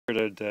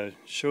I'd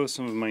show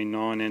some of my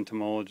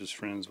non-entomologist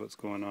friends what's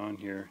going on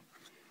here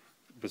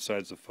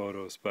besides the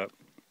photos, but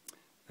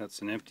that's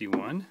an empty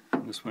one.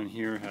 This one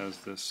here has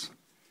this,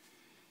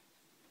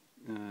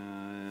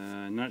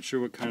 not sure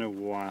what kind of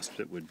wasp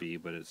it would be,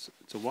 but it's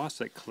a wasp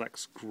that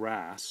collects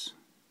grass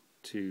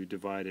to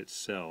divide its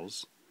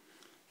cells.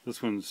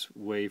 This one's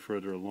way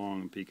further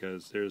along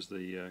because there's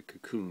the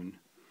cocoon,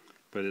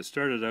 but it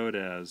started out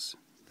as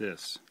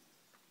this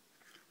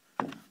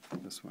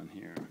one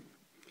here.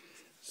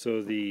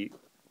 So the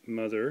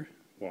mother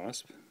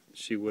wasp,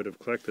 she would have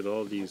collected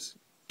all these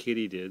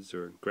katydids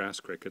or grass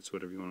crickets,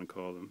 whatever you want to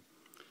call them,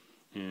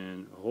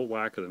 and a whole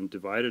whack of them,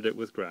 divided it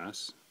with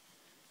grass,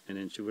 and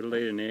then she would have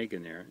laid an egg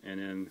in there, and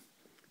then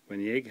when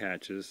the egg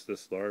hatches,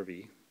 this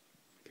larvae,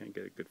 can't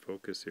get a good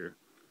focus here,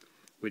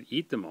 would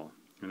eat them all,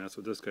 and that's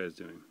what this guy is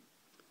doing.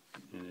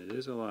 And it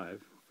is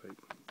alive, if I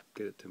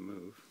get it to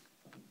move.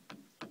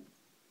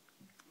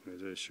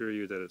 I assure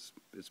you that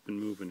it's been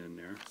moving in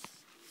there.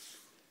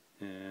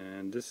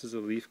 And this is a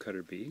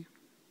leafcutter bee.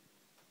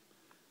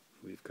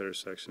 Leafcutter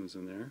sections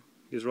in there.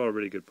 These are all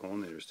really good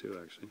pollinators too,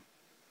 actually.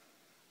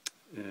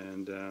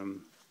 And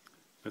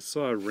I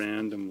saw a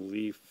random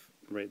leaf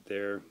right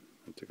there.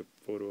 I took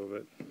a photo of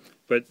it.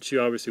 But she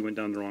obviously went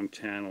down the wrong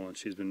channel, and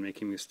she's been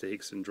making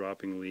mistakes and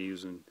dropping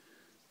leaves and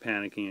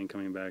panicking and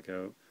coming back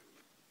out.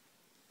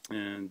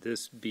 And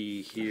this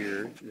bee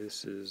here,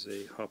 this is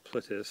a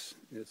Hoplitis.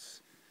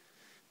 It's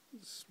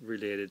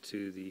related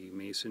to the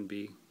mason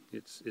bee.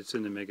 It's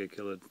in the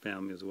megachilid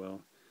family as well.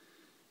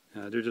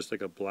 They're just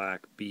like a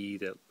black bee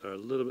that are a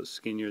little bit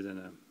skinnier than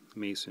a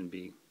mason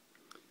bee.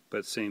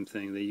 But same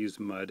thing, they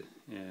use mud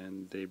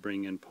and they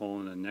bring in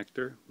pollen and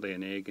nectar, lay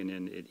an egg, and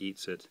then it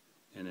eats it.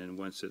 And then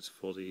once it's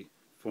fully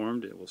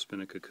formed, it will spin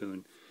a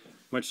cocoon.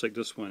 Much like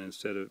this one,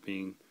 instead of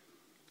being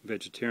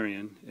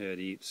vegetarian, it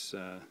eats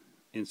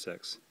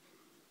insects.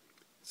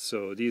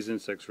 So these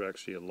insects are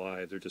actually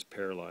alive, they're just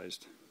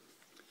paralyzed.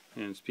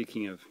 And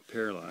speaking of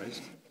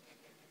paralyzed,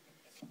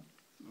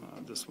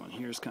 this one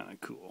here is kind of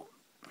cool.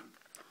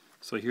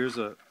 So here's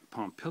a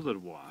pompilid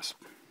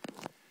wasp.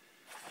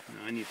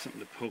 Now I need something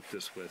to poke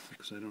this with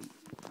because I don't.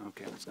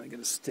 Okay, I'm just gonna get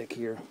a stick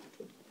here.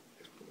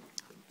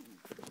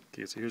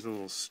 Okay, so here's a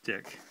little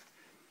stick.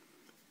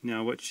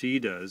 Now what she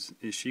does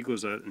is she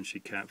goes out and she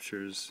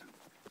captures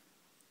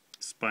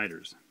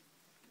spiders,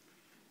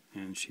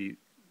 and she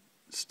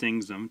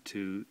stings them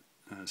to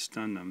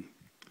stun them,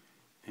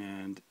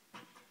 and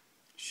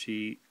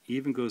she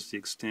even goes to the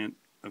extent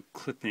of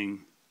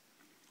clipping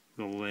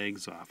the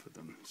legs off of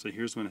them. So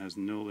here's one that has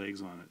no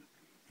legs on it.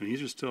 And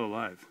these are still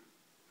alive.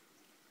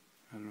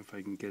 I don't know if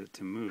I can get it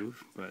to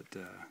move, but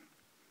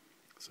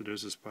so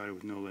there's a spider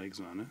with no legs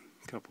on it,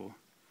 a couple.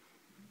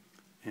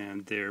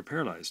 And they're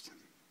paralyzed.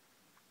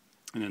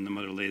 And then the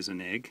mother lays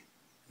an egg.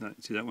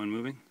 See that one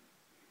moving?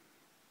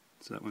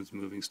 So that one's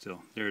moving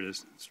still. There it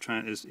is.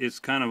 It's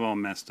kind of all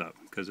messed up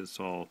because it's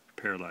all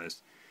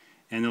paralyzed.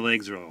 And the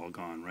legs are all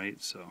gone,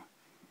 right? So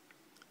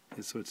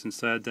it's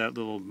inside that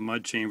little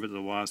mud chamber that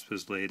the wasp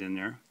is laid in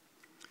there.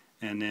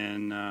 And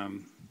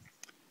then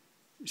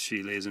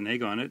she lays an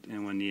egg on it,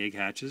 and when the egg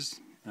hatches,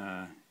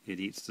 it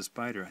eats the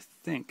spider. I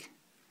think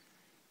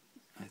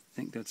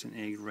that's an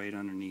egg right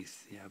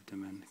underneath the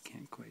abdomen. I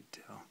can't quite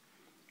tell.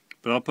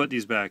 But I'll put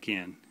these back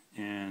in,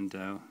 and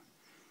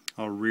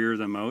I'll rear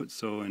them out.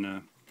 So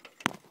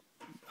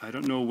I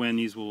don't know when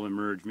these will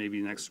emerge, maybe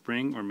next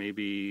spring or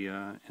maybe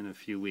in a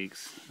few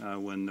weeks.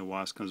 When the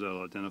wasp comes out,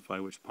 I'll identify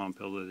which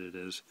pompilid it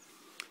is.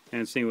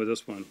 And same with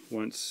this one.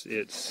 Once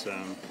it's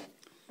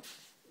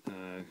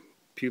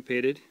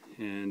pupated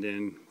and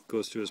then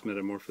goes through its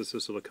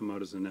metamorphosis, it'll come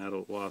out as an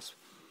adult wasp.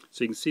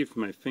 So you can see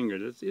from my finger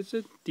that it's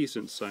a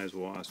decent sized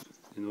wasp.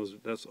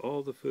 And that's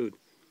all the food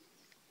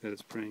that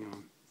it's preying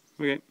on.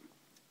 Okay.